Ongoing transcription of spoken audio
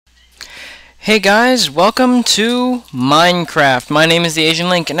Hey guys, welcome to Minecraft. My name is the Asian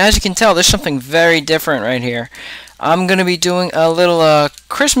Link, and as you can tell, there's something very different right here. I'm gonna be doing a little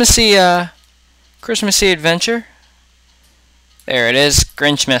Christmassy adventure. There it is,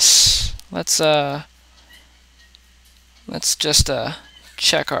 Grinchmas. Let's just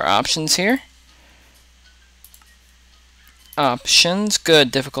check our options here. Options, good.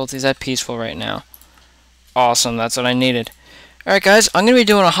 Difficulties at peaceful right now. Awesome, that's what I needed. Alright guys, I'm going to be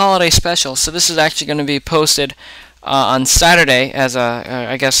doing a holiday special, so this is actually going to be posted on Saturday as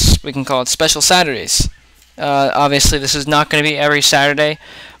I guess we can call it Special Saturdays. Obviously this is not going to be every Saturday,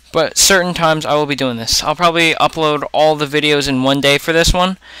 but certain times I will be doing this. I'll probably upload all the videos in one day for this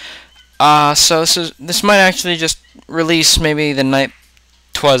one. So this might actually just release maybe the night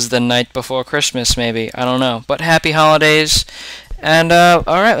before Christmas, maybe. I don't know. But happy holidays, and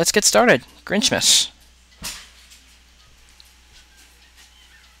alright, let's get started. Grinchmas.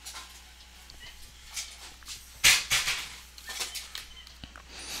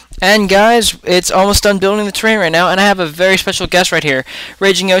 And guys, it's almost done building the terrain right now, and I have a very special guest right here.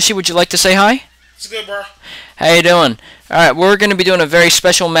 Raging Yoshi, would you like to say hi? It's good, bro. How you doing? Alright, we're going to be doing a very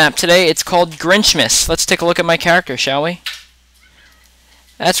special map today. It's called Grinchmas. Let's take a look at my character, shall we?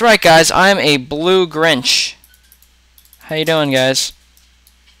 That's right, guys. I'm a blue Grinch. How you doing, guys?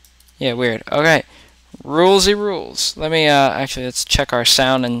 Yeah, weird. Okay. Rulesy rules. Let me, actually, let's check our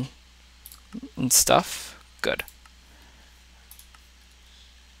sound and stuff. Good.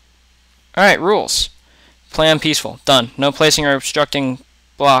 Alright, rules. Play on peaceful. Done. No placing or obstructing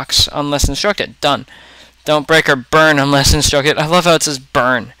blocks unless instructed. Done. Don't break or burn unless instructed. I love how it says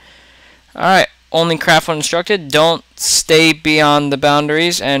burn. Alright, only craft when instructed. Don't stay beyond the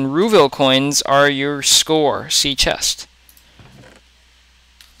boundaries. And Rouville coins are your score. See chest.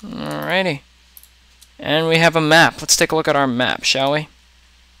 Alrighty. And we have a map. Let's take a look at our map, shall we?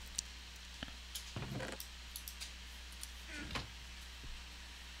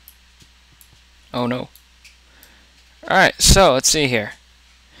 Oh no. Alright, so let's see here.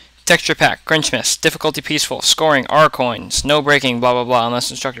 Texture pack, Grinchmas, difficulty peaceful, scoring, R coins, no breaking, blah blah blah,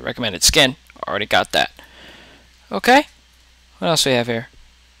 unless instructed, recommended. Skin, already got that. Okay. What else do we have here?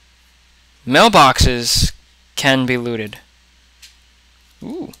 Mailboxes can be looted.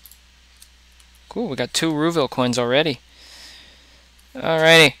 Ooh. Cool, we got 2 Rouville coins already.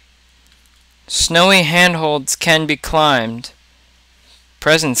 Alrighty. Snowy handholds can be climbed.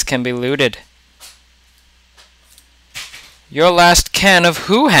 Presents can be looted. Your last can of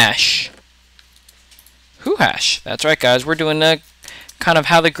Who Hash. Who Hash. That's right, guys. We're doing a kind of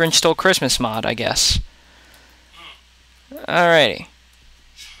How the Grinch Stole Christmas mod, I guess. Alrighty.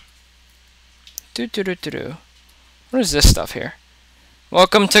 What is this stuff here?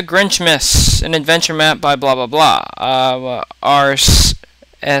 Welcome to Grinchmas, an adventure map by blah blah blah.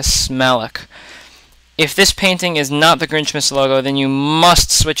 R.S. Malik. If this painting is not the Grinchmas logo, then you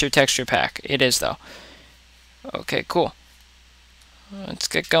must switch your texture pack. It is, though. Okay, cool. Let's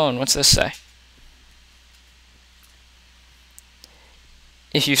get going. What's this say?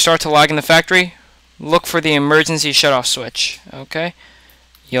 If you start to lag in the factory, look for the emergency shutoff switch. Okay?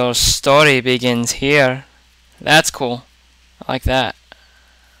 Your story begins here. That's cool. I like that.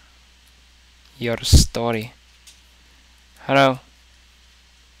 Your story. How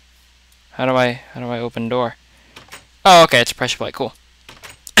do I open door? Oh, okay, it's a pressure plate. Cool.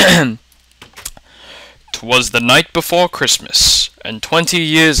 'Twas the night before Christmas, and 20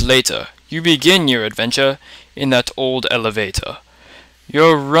 years later, you begin your adventure in that old elevator.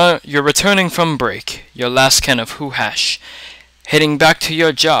 You're returning from break, your last can of Who Hash, heading back to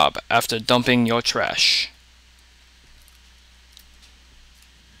your job after dumping your trash.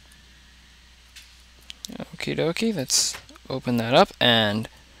 Okie dokie, let's open that up and...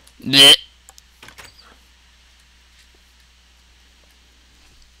 Bleh.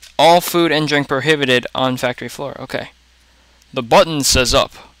 All food and drink prohibited on factory floor. Okay. The button says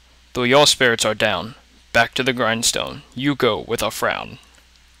up. Though your spirits are down. Back to the grindstone. You go with a frown.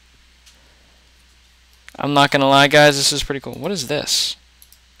 I'm not gonna lie, guys. This is pretty cool. What is this?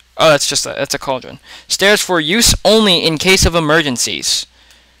 Oh, that's a cauldron. Stairs for use only in case of emergencies.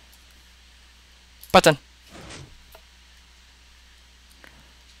 Button.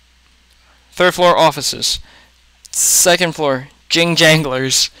 3rd floor offices. 2nd floor Jing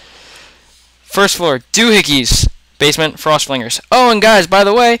Janglers. 1st floor, doohickeys. Basement, frostflingers. Oh, and guys, by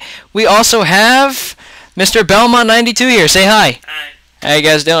the way, we also have Mr. Belmont92 here. Say hi. Hi. How you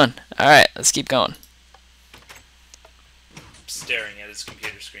guys doing? Alright, let's keep going. Staring at his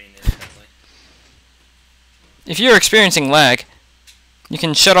computer screen intently. If you're experiencing lag, you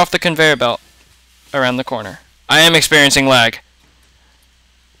can shut off the conveyor belt around the corner. I am experiencing lag.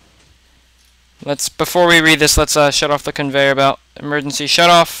 Before we read this, let's shut off the conveyor belt. Emergency shut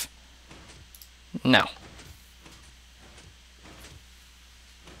off. No.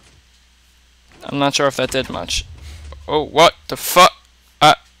 I'm not sure if that did much. Oh, what the fuck?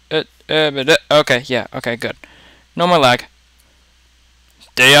 Okay, yeah, okay, good. No more lag.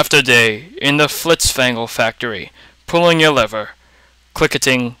 Day after day, in the Flitzfangle factory, pulling your lever,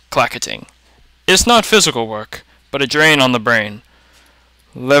 clicketing, clacketing. It's not physical work, but a drain on the brain.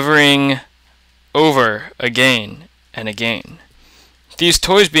 Levering over again and again. These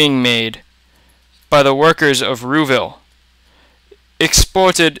toys being made by the workers of Rouville,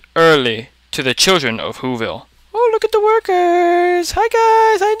 exported early to the children of Whoville. Oh, look at the workers! Hi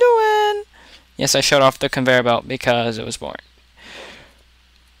guys, how you doing? Yes, I shut off the conveyor belt because it was boring.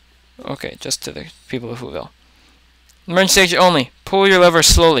 Okay, just to the people of Whoville. Emergency exit only. Pull your lever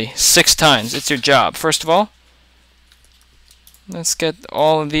slowly, 6 times. It's your job. First of all, let's get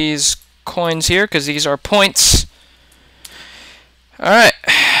all of these coins here, because these are points. Alright,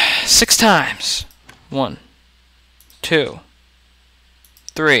 6 times. 1, 2,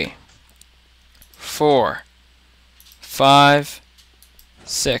 3, 4, 5,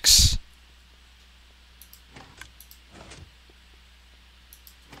 6.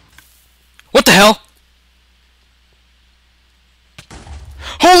 What the hell?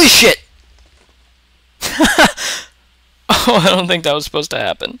 Holy shit! Oh, I don't think that was supposed to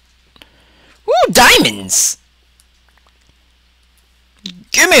happen. Ooh, diamonds!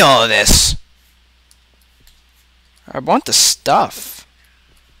 Give me all of this! I want the stuff.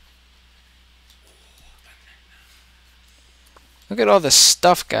 Look at all this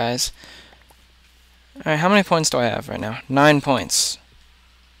stuff, guys. Alright, how many points do I have right now? 9 points.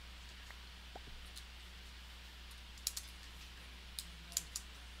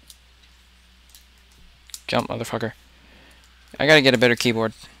 Jump, motherfucker. I gotta get a better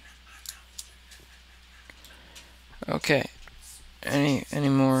keyboard. Okay. Any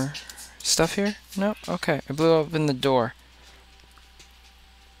more stuff here? No? Okay. I blew open the door.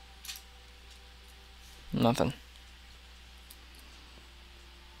 Nothing.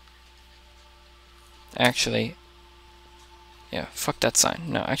 Actually, yeah, fuck that sign.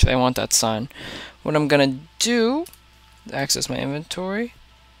 No, actually I want that sign. What I'm gonna do is access my inventory.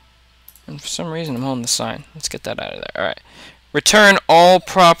 And for some reason I'm holding the sign. Let's get that out of there. Alright. Return all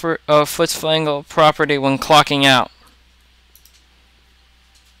Flitzfangle property when clocking out.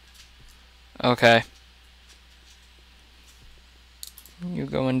 Okay. You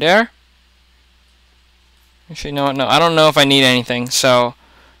go in there. Actually, you know what? No, I don't know if I need anything, so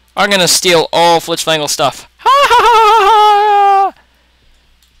I'm gonna steal all Flitzfangle stuff. Ha ha ha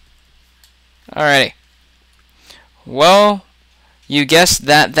ha! Alrighty. Well, you guessed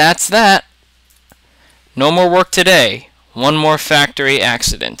that's that. No more work today. One more factory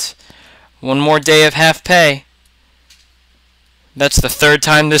accident. One more day of half pay. That's the 3rd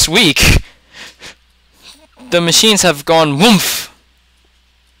time this week. The machines have gone woomph.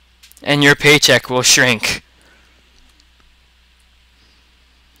 And your paycheck will shrink.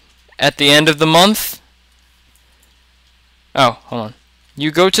 At the end of the month... Oh, hold on.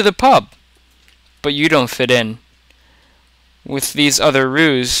 You go to the pub. But you don't fit in with these other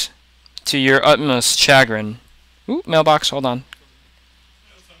roos to your utmost chagrin. Ooh, mailbox, hold on.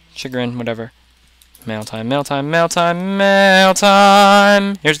 Chagrin, whatever. Mail time, mail time, mail time, mail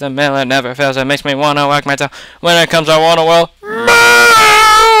time. Here's the mail that never fails. It makes me wanna whack my tail. When it comes, I wanna well.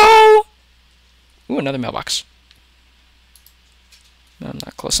 Mail! Ooh, another mailbox. I'm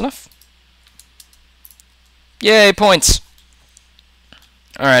not close enough. Yay, points.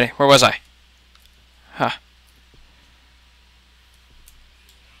 Alrighty, where was I? Huh.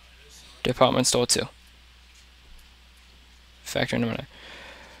 Department store 2. Factory number 9.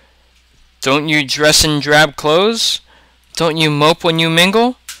 Don't you dress in drab clothes? Don't you mope when you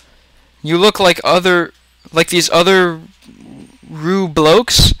mingle? You look like these other rue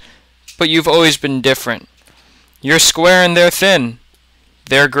blokes, but you've always been different. You're square and they're thin.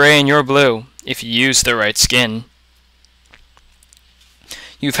 They're gray and you're blue, if you use the right skin.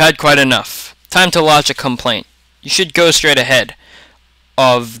 You've had quite enough. Time to lodge a complaint. You should go straight ahead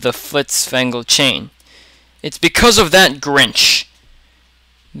of the Flitzfangle chain. It's because of that Grinch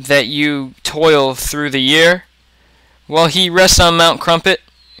that you toil through the year, while he rests on Mount Crumpet,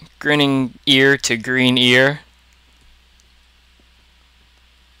 grinning ear to green ear.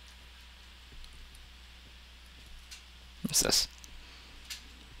 What's this?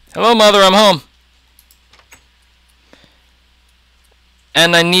 Hello, Mother, I'm home.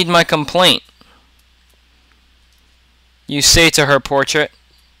 And I need my complaint. You say to her portrait.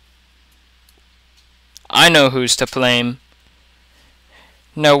 I know who's to blame.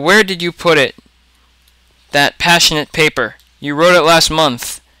 Now, where did you put it,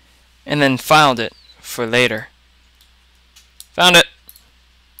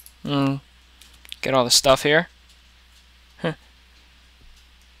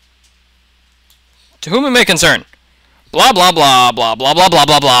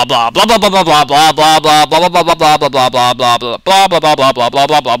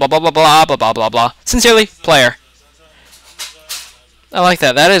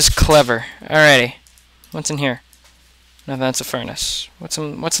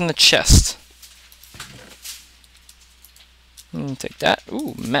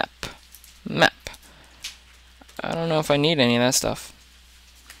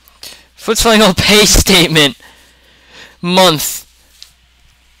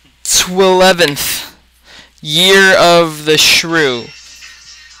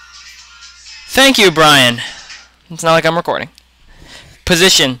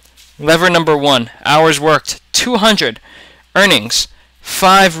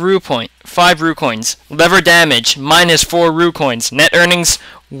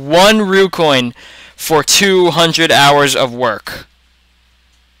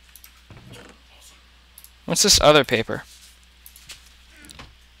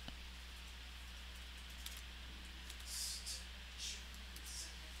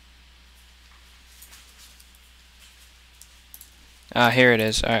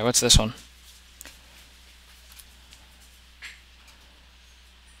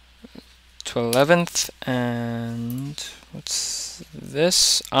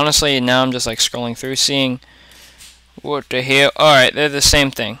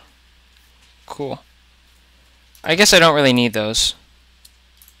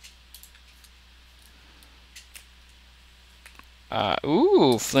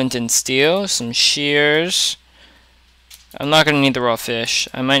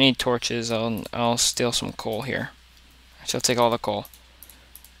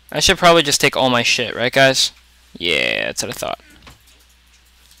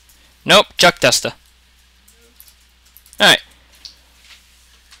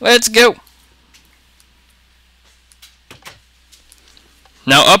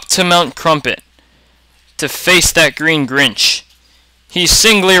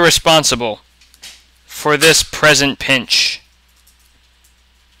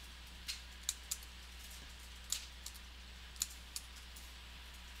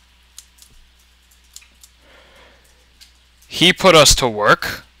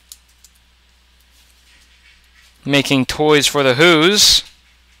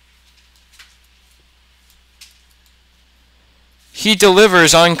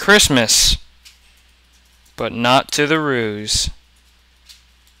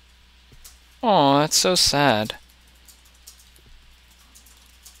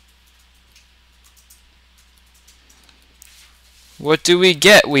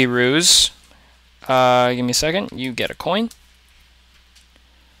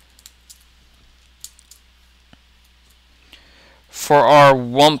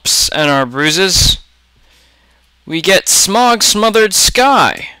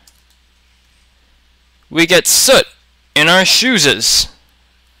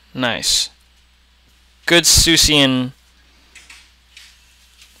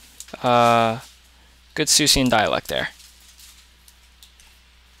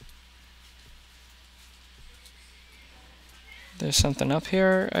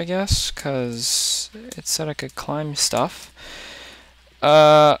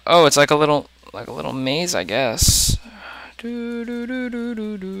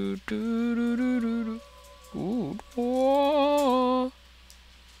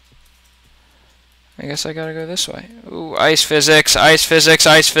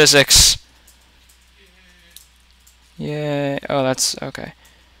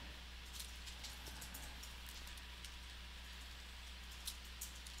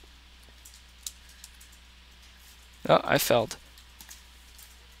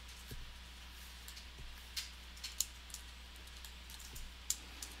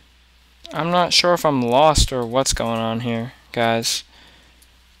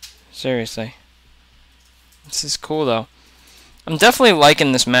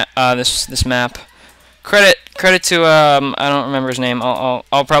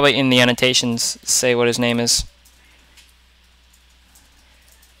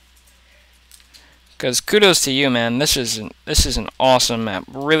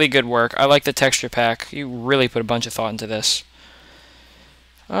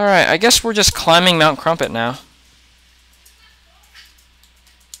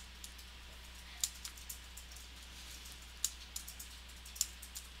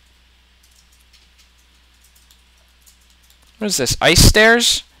 What is this? Ice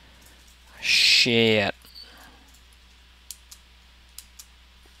stairs? Shit.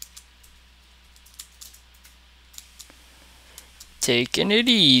 Taking it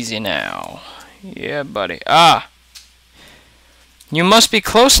easy now. Yeah, buddy. Ah! You must be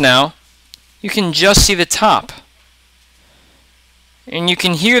close now. You can just see the top. And you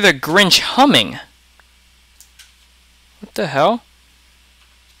can hear the Grinch humming. What the hell?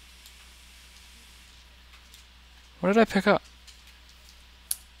 What did I pick up?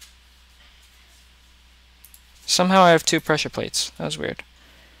 Somehow I have 2 pressure plates. That was weird.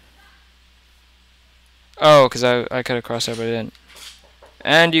 Oh, because I could have crossed over, but I didn't.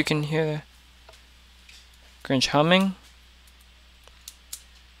 And you can hear the Grinch humming.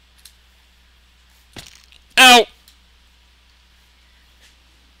 Ow!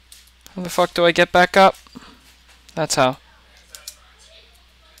 How the fuck do I get back up? That's how.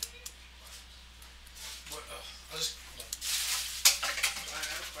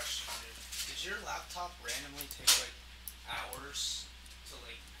 Did your laptop randomly take like hours to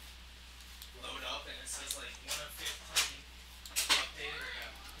like load up and it says like 1 of 15 updated or no?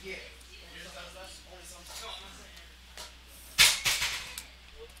 Yeah. That's only something.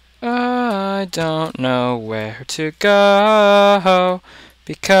 I don't know where to go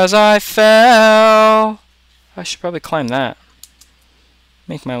because I fell. I should probably climb that.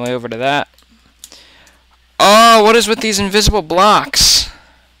 Make my way over to that. Oh, what is with these invisible blocks?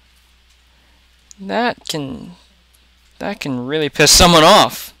 That can really piss someone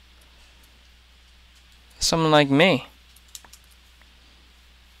off. Someone like me.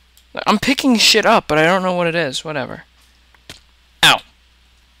 I'm picking shit up, but I don't know what it is. Whatever. Ow.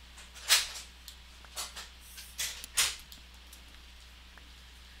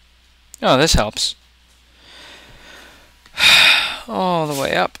 Oh, this helps. All the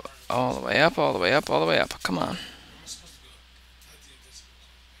way up. All the way up, all the way up, all the way up. Come on.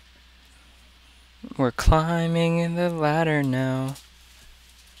 We're climbing in the ladder now.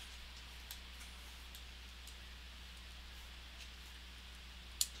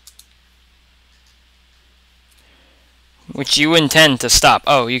 Which you intend to stop.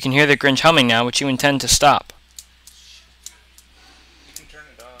 Oh, you can hear the Grinch humming now, which you intend to stop. You can turn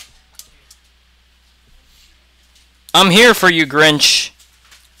it off. I'm here for you, Grinch.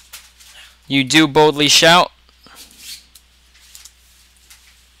 You do boldly shout.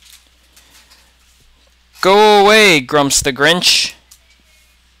 Go away, grumps the Grinch.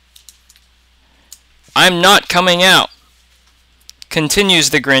 I'm not coming out. Continues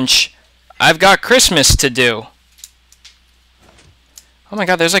the Grinch. I've got Christmas to do. Oh my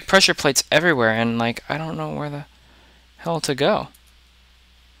god, there's like pressure plates everywhere, and like, I don't know where the hell to go.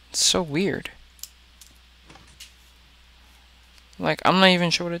 It's so weird. Like, I'm not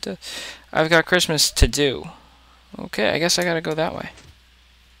even sure what it does. I've got Christmas to do. Okay, I guess I gotta go that way.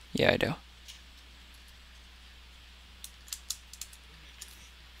 Yeah, I do.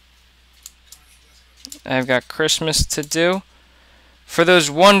 I've got Christmas to do. For those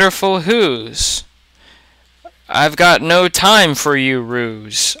wonderful who's. I've got no time for you,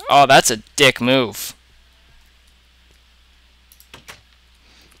 ruse. Oh, that's a dick move.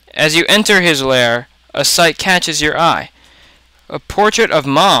 As you enter his lair, a sight catches your eye. A portrait of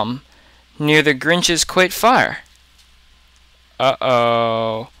Mom near the Grinch's quaint fire.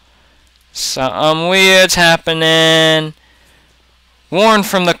 Uh-oh. Something weird's happening. Worn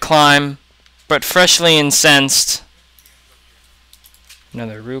from the climb, but freshly incensed.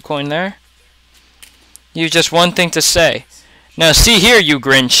 Another rue coin there. You've just one thing to say. Now see here, you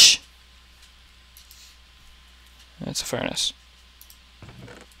Grinch. That's a furnace.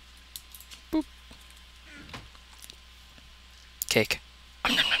 Boop. Cake.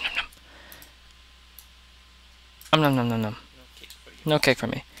 Nom nom nom nom. Nom nom nom nom. No cake for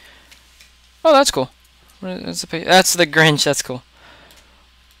me. Oh, that's cool. That's the Grinch. That's cool.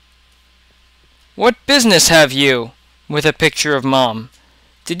 What business have you with a picture of Mom?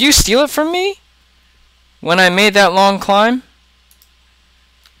 Did you steal it from me when I made that long climb?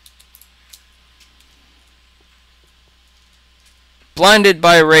 Blinded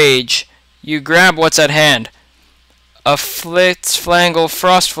by rage, you grab what's at hand. A Flitzflangle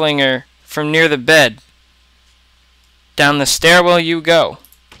Frostflinger from near the bed. Down the stairwell you go.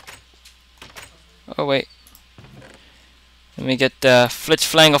 Oh, wait. Let me get the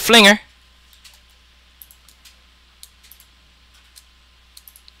Flitzflangle Flinger.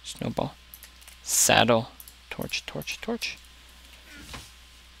 Snowball. Saddle. Torch, torch, torch.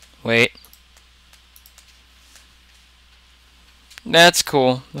 Wait. That's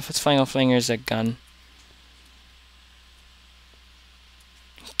cool. The Flitzflangle Flinger is a gun.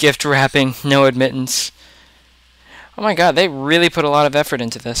 Gift wrapping. No admittance. Oh my god, they really put a lot of effort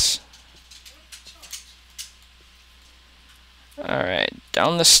into this. Alright,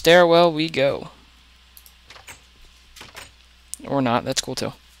 down the stairwell we go. Or not, that's cool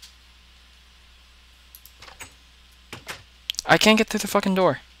too. I can't get through the fucking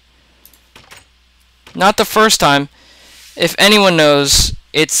door. Not the first time. If anyone knows,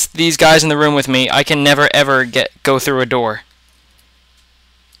 it's these guys in the room with me. I can never ever go through a door.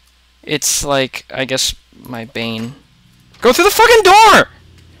 It's like, I guess, my bane. Go through the fucking door!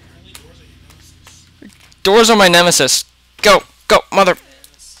 Doors are my nemesis. Go! Go, mother...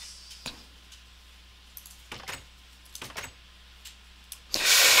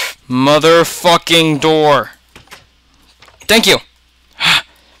 Motherfucking door. Thank you.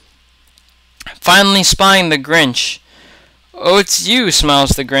 Finally spying the Grinch. Oh, it's you,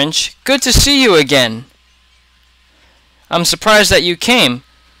 smiles the Grinch. Good to see you again. I'm surprised that you came.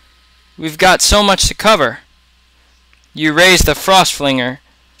 We've got so much to cover. You raised the frost flinger,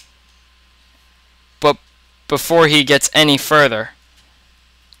 but before he gets any further.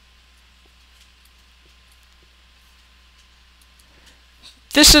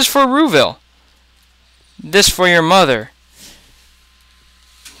 This is for Rouville. This for your mother.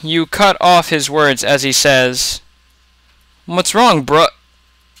 You cut off his words as he says, "What's wrong, bruh?"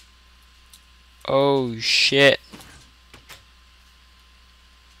 Oh, shit.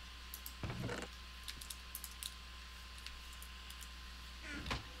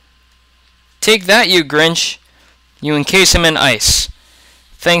 Take that, you Grinch. You encase him in ice.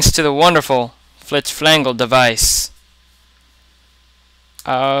 Thanks to the wonderful Flitzflangle device.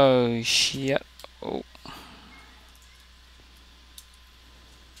 Oh, shit. Oh.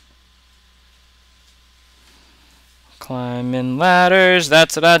 Climbing ladders,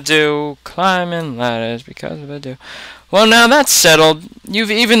 that's what I do. Climbing ladders because of I do. Well, now that's settled.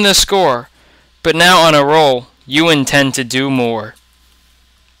 You've evened the score. But now on a roll, you intend to do more.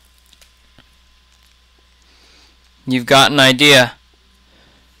 You've got an idea.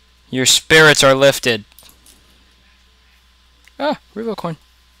 Your spirits are lifted. Ah, reveal coin.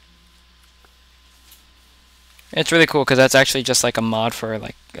 It's really cool because that's actually just like a mod for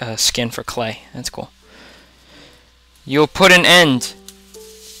like a skin for clay. That's cool. You'll put an end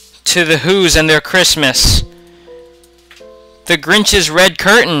to the Who's and their Christmas. The Grinch's red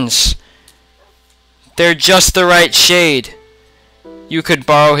curtains. They're just the right shade. You could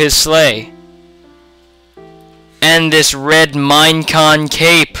borrow his sleigh. And this red Minecon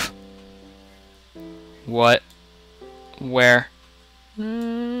cape. What? Where? New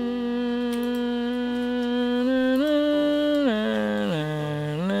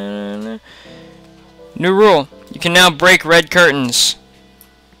rule. You can now break red curtains.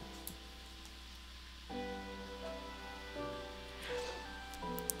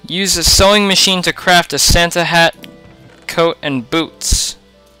 Use a sewing machine to craft a Santa hat, coat, and boots.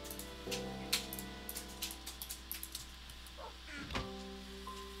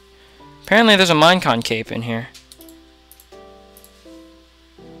 Apparently there's a Minecon cape in here.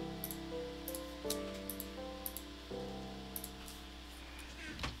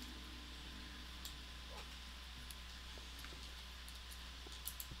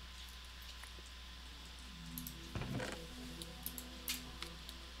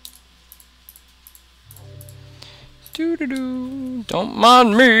 Doo-doo-doo. Don't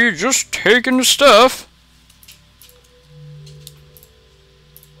mind me, just taking the stuff.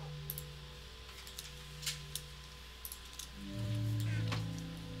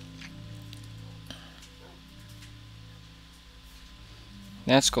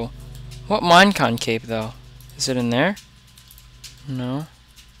 That's cool. What Minecon cape, though? Is it in there? No.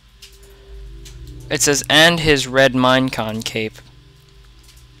 It says, and his red Minecon cape.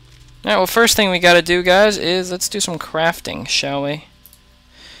 Alright, well, first thing we gotta do, guys, is let's do some crafting, shall we?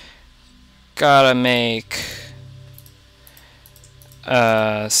 Gotta make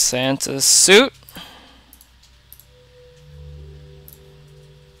a Santa suit.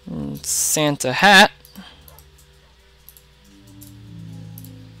 Santa hat.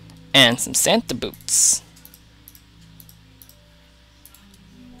 And some Santa boots.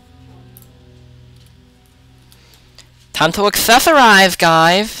 Time to accessorize,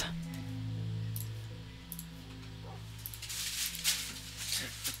 guys.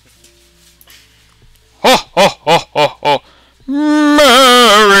 Ho ho ho ho ho!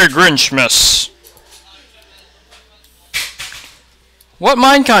 Merry Grinchmas! What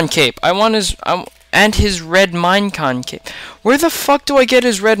Minecon cape? I want his and his red Minecon cape. Where the fuck do I get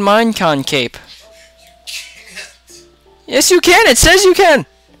his red Minecon cape? You can't. Yes, you can. It says you can.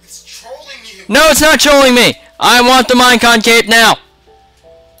 It's trolling you. No, it's not trolling me. I want the Minecon cape now.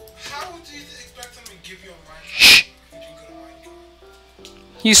 How do you expect them to give you a Minecon? Shh.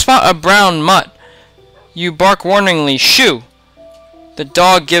 You spot a brown mutt. You bark warningly, shoo! The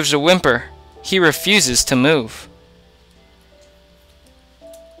dog gives a whimper. He refuses to move.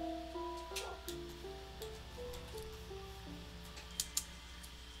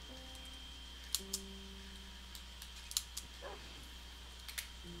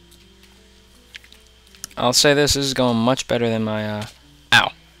 I'll say this is going much better than my,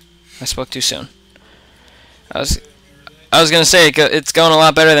 ow. I spoke too soon. I was gonna say it's going a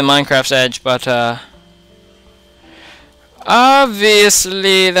lot better than Minecraft's Edge, but,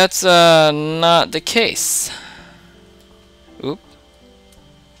 obviously that's, not the case. Oop.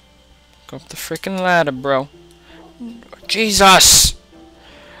 Go up the freaking ladder, bro. Jesus!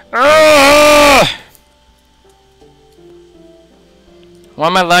 Ugh! Why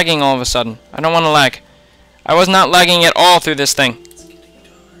am I lagging all of a sudden? I don't want to lag. I was not lagging at all through this thing.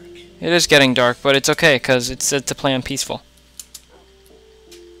 It is getting dark, but it's okay, because it said to play on peaceful.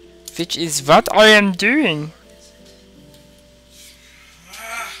 Which is what I am doing.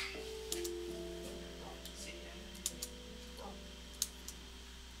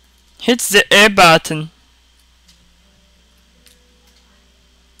 Hit the A button.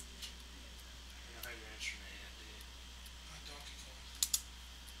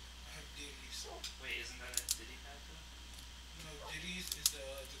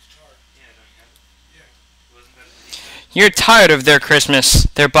 You're tired of their Christmas,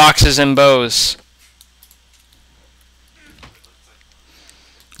 their boxes and bows.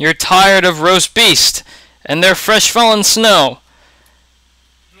 You're tired of roast beast and their fresh fallen snow.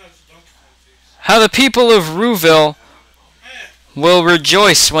 How the people of Rouville will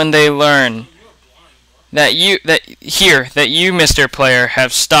rejoice when they learn that you, Mr. Player,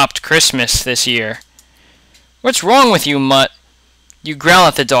 have stopped Christmas this year. What's wrong with you, Mutt? You growl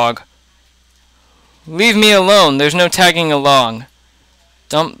at the dog. Leave me alone, there's no tagging along.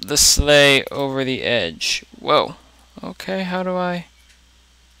 Dump the sleigh over the edge. Whoa. Okay, how do I...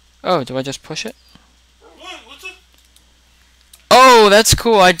 Oh, do I just push it? What's up? Oh, that's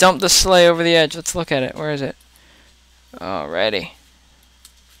cool. I dumped the sleigh over the edge. Let's look at it. Where is it? Alrighty.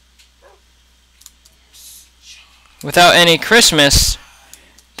 Without any Christmas,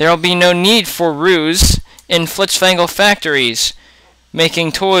 there'll be no need for ruse in Flitzfangle factories,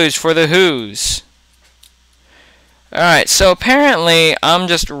 making toys for the Who's. Alright, so apparently I'm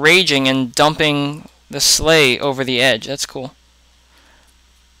just raging and dumping the sleigh over the edge. That's cool.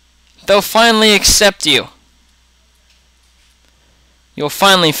 They'll finally accept you. You'll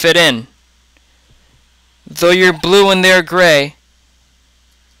finally fit in. Though you're blue and they're gray.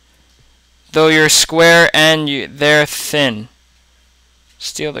 Though you're square and they're thin.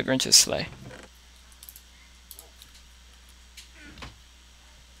 Steal the Grinch's sleigh.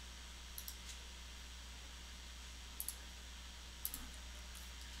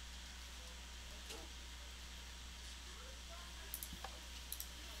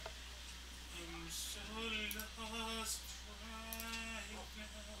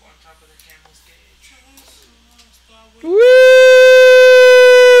 Woo!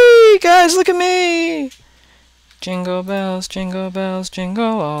 Guys, look at me! Jingle bells, jingle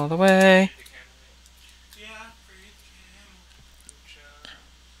all the way. Have you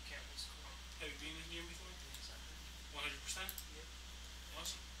been in here before? 100%?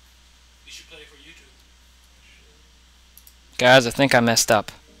 Awesome. You should play it for YouTube. Guys, I think I messed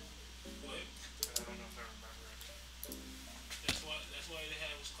up. What? I don't know if I remember it. That's why they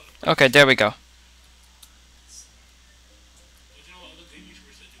had what's called a... Okay, there we go. There's no other good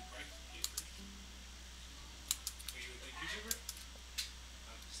YouTubers that do practice playthroughs. Are you a good YouTuber?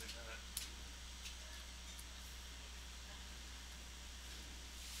 Obviously not.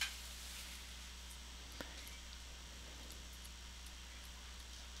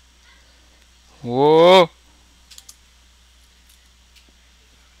 Whoa.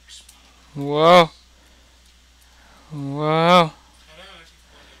 Whoa. Whoa.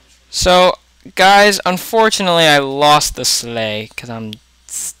 So, guys, unfortunately I lost the sleigh because I'm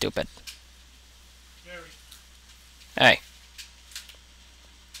stupid. Very. Hey.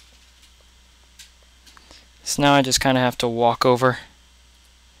 So now I just kind of have to walk over.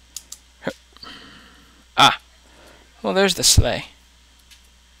 Ah. Well, there's the sleigh.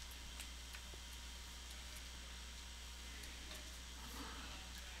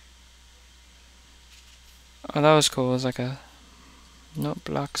 Oh, that was cool. It was like a note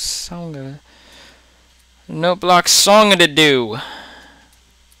block song to do.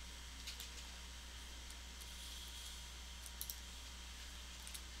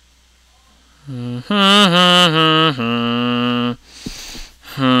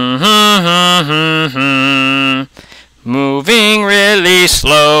 very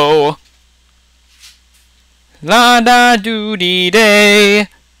slow. La da doo dee day.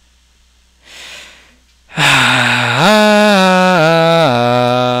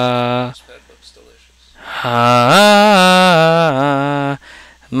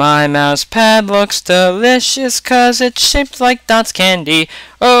 My mouse pad looks delicious 'cause it's shaped like Dot's candy.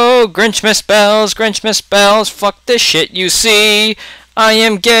 Oh, Grinchmas bells, fuck this shit you see. I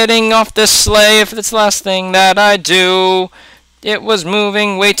am getting off this sleigh if it's the last thing that I do. It was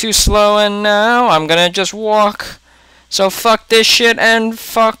moving way too slow and now I'm gonna just walk. So fuck this shit and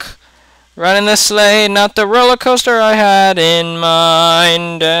fuck riding the sleigh, not the roller coaster I had in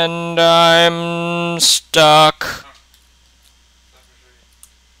mind, and I'm stuck.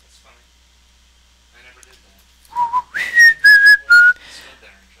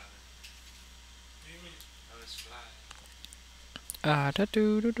 Ah da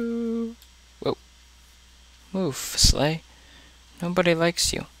doo doo doo. Whoa. Move, sleigh. Nobody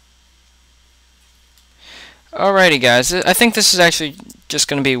likes you. Alrighty, guys. I think this is actually just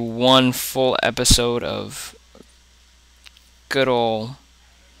going to be one full episode of good old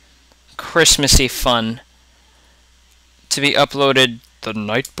Christmassy fun to be uploaded the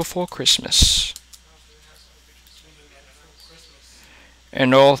night before Christmas.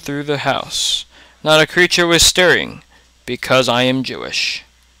 And all through the house. Not a creature was stirring, because I am Jewish.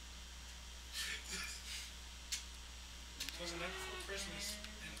 It was the night before Christmas,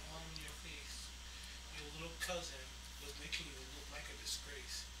 and all in your face, your little cousin was making you look like a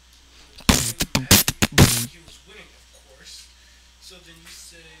disgrace. He was winning, of course. So then you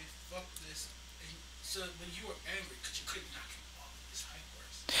say, fuck this. And so when you were angry, because you couldn't knock him off his high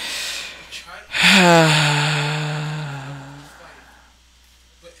horse, you tried to fight.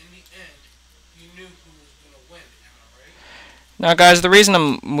 But in the end, you knew who was going to win. Am I right? Now, guys, the reason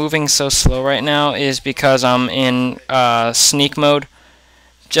I'm moving so slow right now is because I'm in sneak mode.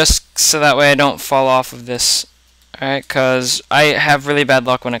 Just so that way I don't fall off of this. Alright, because I have really bad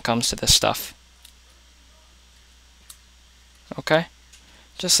luck when it comes to this stuff. Okay?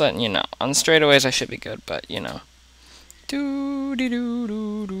 Just letting you know. On straightaways I should be good, but you know. Doo dee doo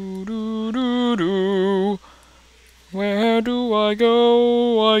doo doo doo doo doo. Where do I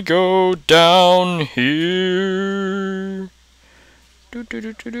go? I go down here. Do do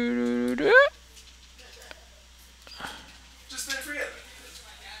do do do do do. Just then forget it.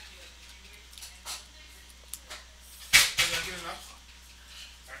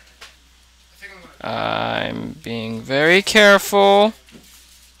 I'm being very careful.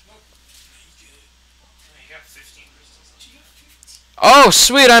 Oh,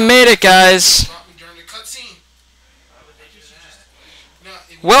 sweet, I made it, guys.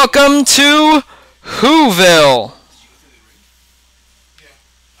 Welcome to Whoville.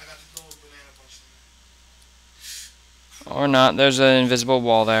 Or not, there's an invisible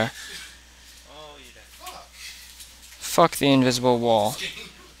wall there. Fuck the invisible wall.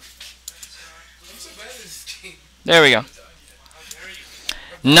 There we go.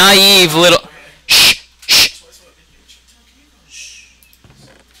 Naive little... Shh, shh.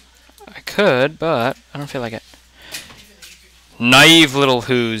 I could, but I don't feel like it. Naive little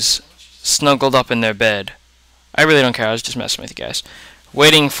who's snuggled up in their bed. I really don't care, I was just messing with you guys.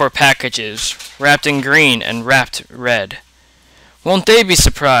 Waiting for packages, wrapped in green and wrapped red. Won't they be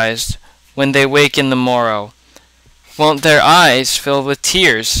surprised when they wake in the morrow? Won't their eyes fill with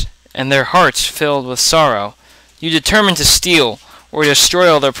tears and their hearts filled with sorrow? You determine to steal or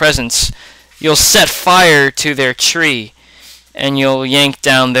destroy all their presents. You'll set fire to their tree and you'll yank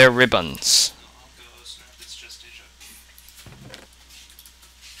down their ribbons.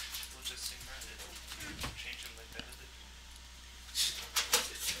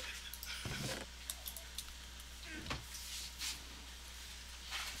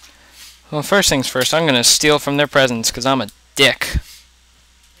 Well, first things first, I'm going to steal from their presents because I'm a dick.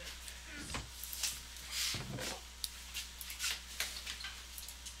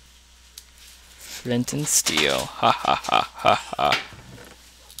 Flint and steel. Ha ha ha ha ha.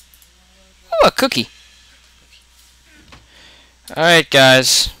 Oh, a cookie. Alright,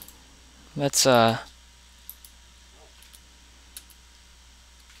 guys. Let's, burn,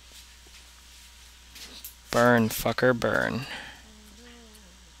 fucker, burn.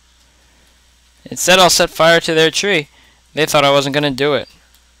 It said I'll set fire to their tree. They thought I wasn't gonna do it.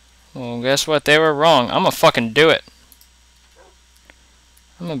 Well, guess what? They were wrong. I'm gonna fucking do it.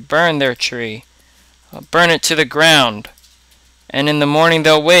 I'm gonna burn their tree. I'll burn it to the ground. And in the morning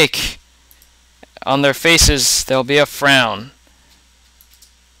they'll wake. On their faces there'll be a frown.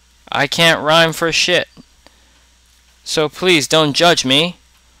 I can't rhyme for shit. So please don't judge me.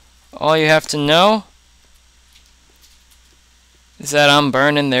 All you have to know is that I'm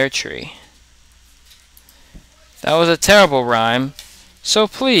burning their tree. That was a terrible rhyme, so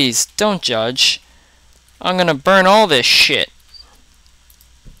please don't judge. I'm gonna burn all this shit.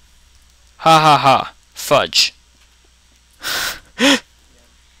 Ha ha ha. Fudge.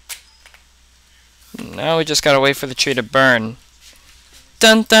 Now we just gotta wait for the tree to burn.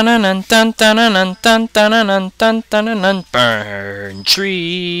 Dun dun dun dun dun dun dun dun dun dun dun dun dun. Burn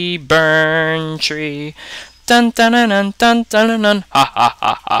tree, burn tree. Dun dun dun dun dun dun dun. Ha ha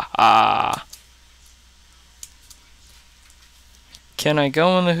ha ha ha. Can I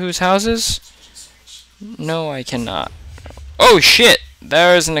go in the Who's houses? No, I cannot. Oh shit!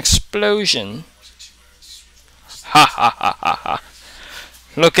 There is an explosion. Ha ha ha ha ha.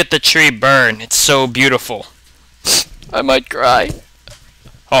 Look at the tree burn. It's so beautiful. I might cry.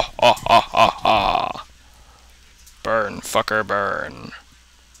 Ha ha ha ha ha. Burn, fucker, burn.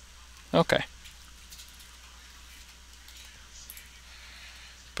 Okay.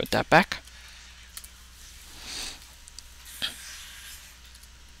 Put that back.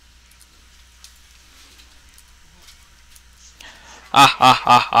 Ha ha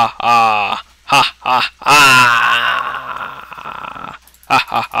ha ha ha. Ha ha ha. Ha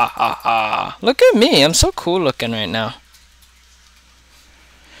ha ha ha ha. Look at me. I'm so cool looking right now.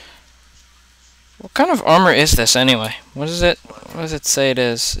 What kind of armor is this anyway? What is it? What does it say it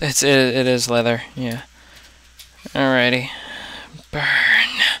is? It is leather. Yeah. Alrighty. Burn.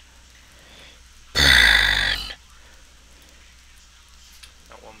 Burn.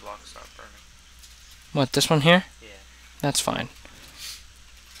 That one block's not burning. What, this one here? Yeah. That's fine.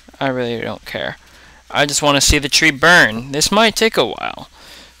 I really don't care. I just want to see the tree burn. This might take a while.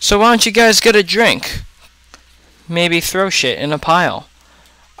 So why don't you guys get a drink? Maybe throw shit in a pile.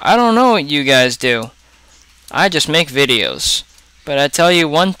 I don't know what you guys do. I just make videos. But I tell you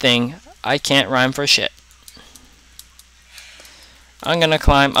one thing, I can't rhyme for shit. I'm gonna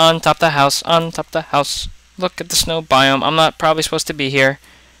climb on top the house, on top the house. Look at the snow biome. I'm not probably supposed to be here.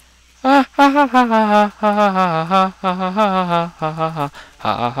 I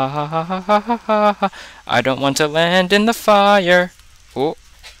don't want to land in the fire. Oh.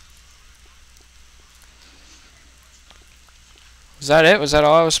 Was that it? Was that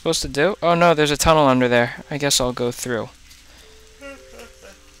all I was supposed to do? Oh no, there's a tunnel under there. I guess I'll go through. You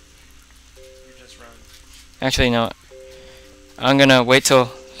just run. Actually, no. I'm gonna wait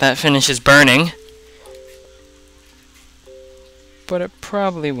till that finishes burning. But it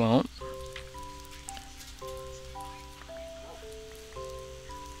probably won't.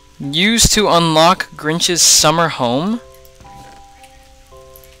 Use to unlock Grinch's summer home?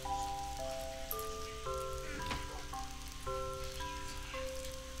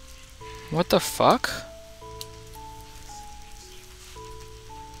 What the fuck?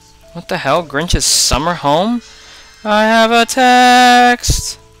 What the hell? Grinch's summer home? I have a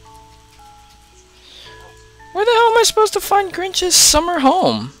text! Where the hell am I supposed to find Grinch's summer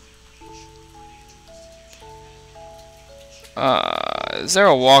home? Is there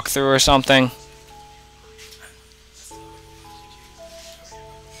a walkthrough or something?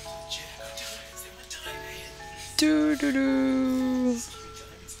 Doo doo doo.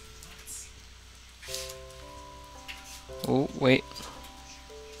 Oh, wait.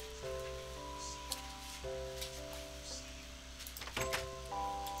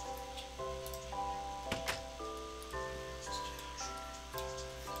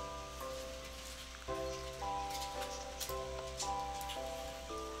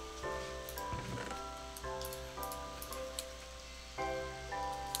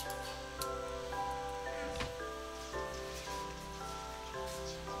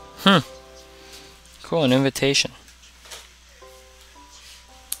 Cool, an invitation.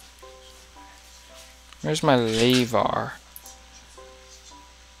 Where's my lever?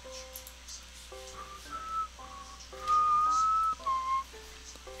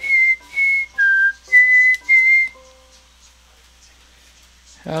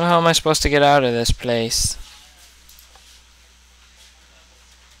 How the hell am I supposed to get out of this place?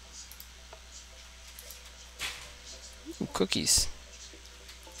 Ooh, cookies.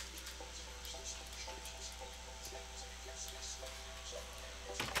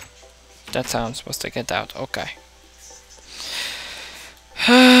 That's how I'm supposed to get out. Okay.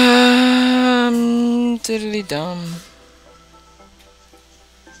 Diddly dum.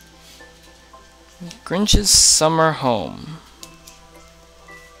 Grinch's summer home.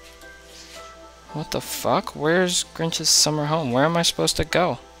 What the fuck? Where's Grinch's summer home? Where am I supposed to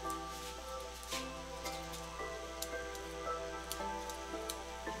go?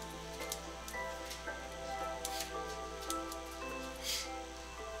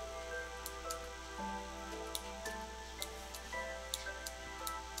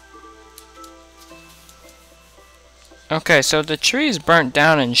 Okay, so the tree's burnt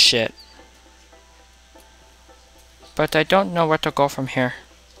down and shit. But I don't know where to go from here.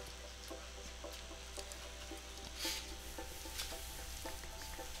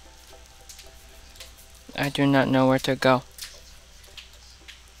 I do not know where to go.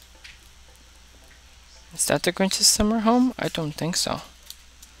 Is that the Grinch's summer home? I don't think so.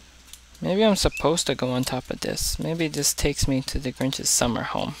 Maybe I'm supposed to go on top of this. Maybe this takes me to the Grinch's summer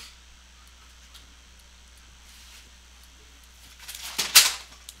home.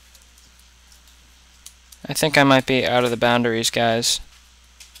 I think I might be out of the boundaries, guys.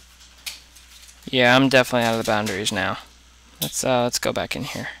 Yeah, I'm definitely out of the boundaries now. Let's go back in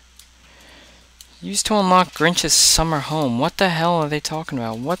here. Used to unlock Grinch's summer home. What the hell are they talking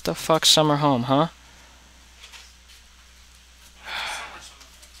about? What the fuck summer home, huh?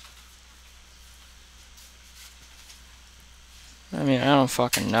 I mean, I don't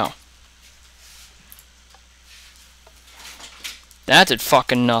fucking know. That did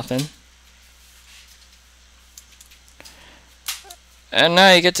fucking nothing. And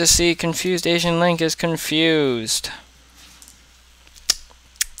now you get to see Confused Asian Link is confused.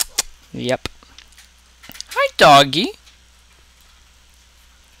 Yep. Hi, doggy.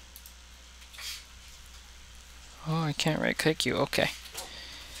 Oh, I can't right click you. Okay.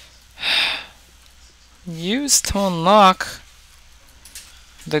 Use to unlock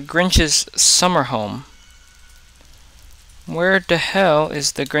the Grinch's summer home. Where the hell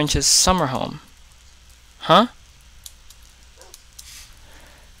is the Grinch's summer home? Huh?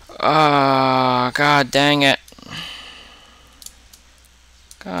 Ah, god dang it.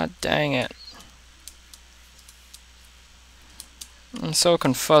 God dang it. I'm so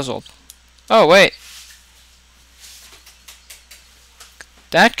confuzzled. Oh, wait.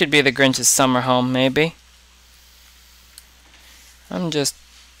 That could be the Grinch's summer home, maybe. I'm just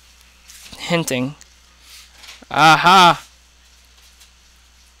hinting. Aha!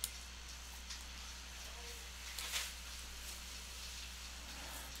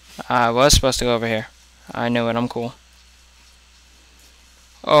 I was supposed to go over here. I knew it, I'm cool.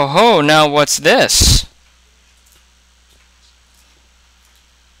 Oh ho, now what's this?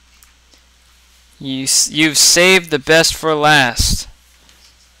 You've saved the best for last.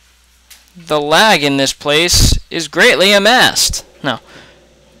 The lag in this place is greatly amassed. No.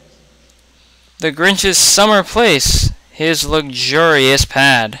 The Grinch's summer place, his luxurious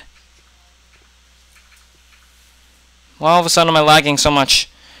pad. Why all of a sudden am I lagging so much?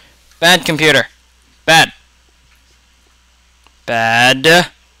 Bad computer. Bad.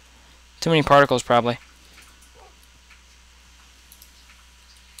 Bad. Too many particles, probably.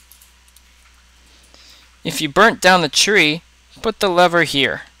 If you burnt down the tree, put the lever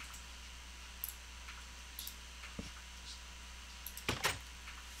here.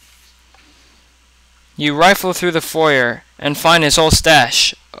 You rifle through the foyer and find his whole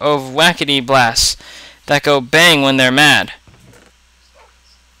stash of wackety blasts that go bang when they're mad.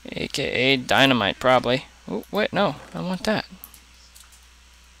 AKA dynamite, probably. Oh, wait, no. I want that.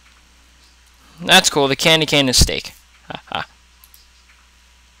 That's cool. The candy cane is steak. Haha.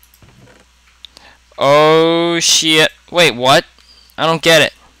 Oh, shit. Wait, what? I don't get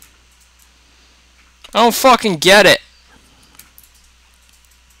it. I don't fucking get it.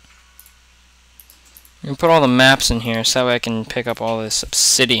 I'm gonna put all the maps in here so that way I can pick up all this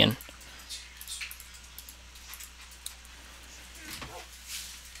obsidian.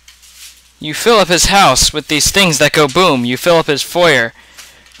 You fill up his house with these things that go boom. You fill up his foyer.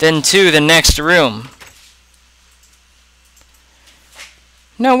 Then to the next room.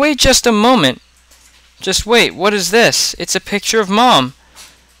 Now wait just a moment. Just wait, what is this? It's a picture of Mom.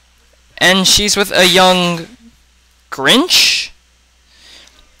 And she's with a young Grinch?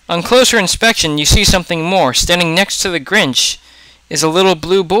 On closer inspection, you see something more. Standing next to the Grinch is a little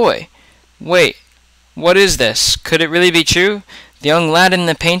blue boy. Wait, what is this? Could it really be true? The young lad in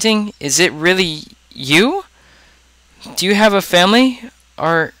the painting? Is it really you? Do you have a family?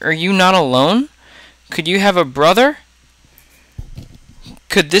 Are you not alone? Could you have a brother?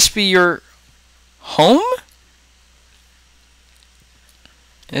 Could this be your home?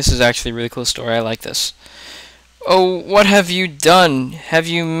 This is actually a really cool story. I like this. Oh, what have you done? Have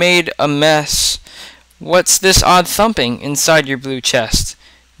you made a mess? What's this odd thumping inside your blue chest?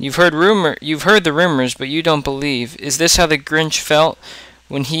 You've heard the rumors, but you don't believe. Is this how the Grinch felt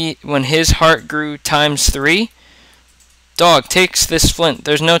when his heart grew ×3? Dog, takes this flint.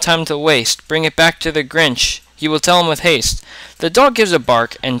 There's no time to waste. Bring it back to the Grinch. You will tell him with haste. The dog gives a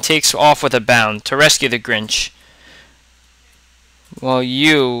bark and takes off with a bound to rescue the Grinch, while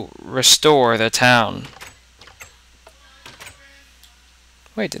you restore the town.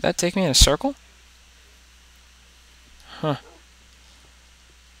 Wait, did that take me in a circle? Huh.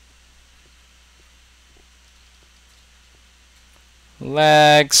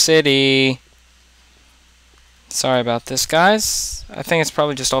 Lag City. Sorry about this, guys. I think it's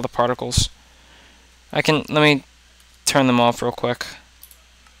probably just all the particles. Let me turn them off real quick.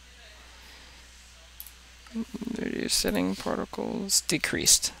 Setting particles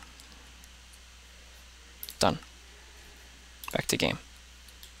decreased. Done. Back to game.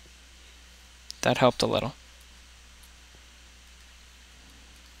 That helped a little.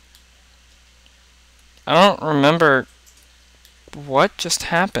 I don't remember what just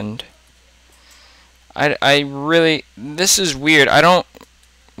happened. I really, this is weird.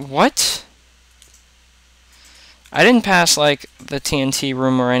 What? I didn't pass like the TNT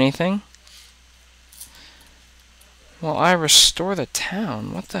room or anything. Well, I restore the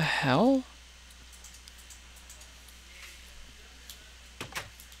town. What the hell?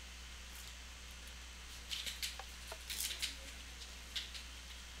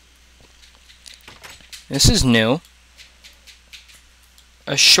 This is new.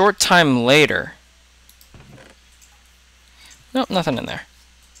 A short time later. Nope, nothing in there.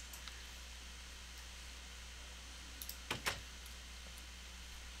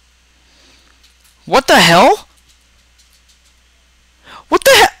 What the hell? What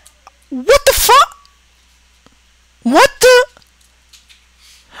the heck? What the fuck? What the?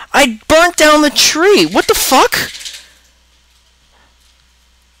 I burnt down the tree. What the fuck?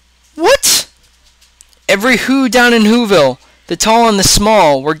 What? Every who down in Whoville, the tall and the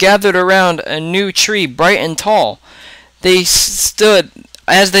small, were gathered around a new tree, bright and tall.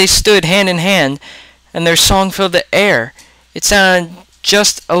 As they stood hand in hand, and their song filled the air. It sounded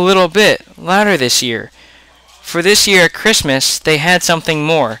just a little bit louder this year. For this year at Christmas, they had something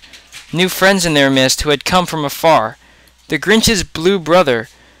more. New friends in their midst who had come from afar. The Grinch's blue brother,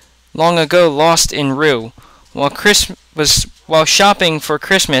 long ago lost in rue, while shopping for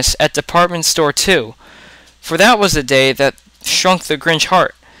Christmas at department store too. For that was the day that shrunk the Grinch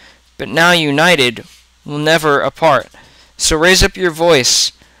heart. But now united, will never apart. So raise up your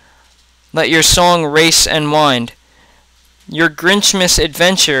voice, let your song race and wind. Your Grinchmas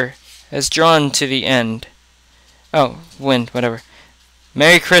adventure has drawn to the end. Oh, wind, whatever.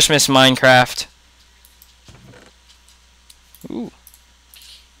 Merry Christmas, Minecraft. Ooh.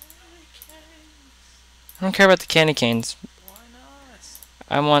 I don't care about the candy canes. Why not?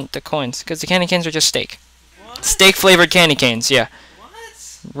 I want the coins, because the candy canes are just steak. What? Steak flavored candy canes, yeah.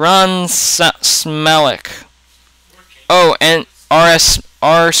 What? Ron Smellick. Oh, and R.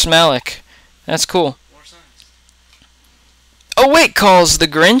 Smellick. That's cool. Oh wait, calls the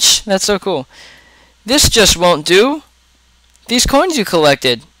Grinch. That's so cool. This just won't do. These coins you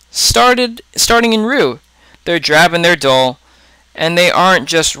collected, starting in Rue. They're drab and they're dull, and they aren't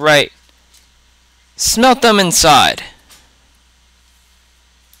just right. Smelt them inside.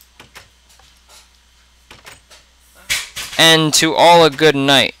 And to all a good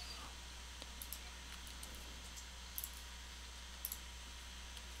night.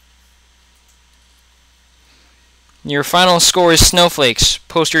 Your final score is snowflakes.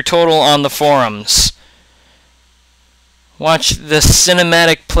 Post your total on the forums. Watch the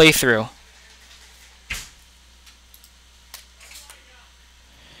cinematic playthrough.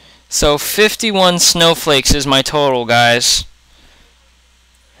 So 51 snowflakes is my total, guys.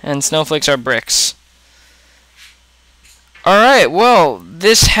 And snowflakes are bricks. Alright, well,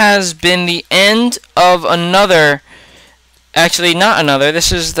 this has been the end of another... Actually, not another.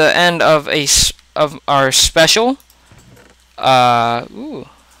 This is the end of our special. Ooh,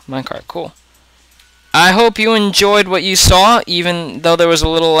 minecart, cool. I hope you enjoyed what you saw, even though there was a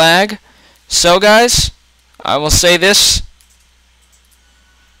little lag. So, guys, I will say this.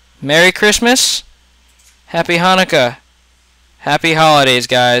 Merry Christmas. Happy Hanukkah. Happy holidays,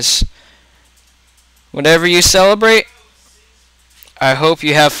 guys. Whatever you celebrate, I hope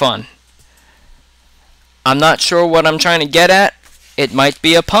you have fun. I'm not sure what I'm trying to get at. It might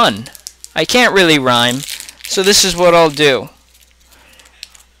be a pun. I can't really rhyme, so this is what I'll do.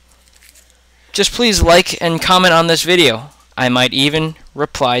 Just please like and comment on this video. I might even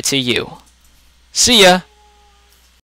reply to you. See ya!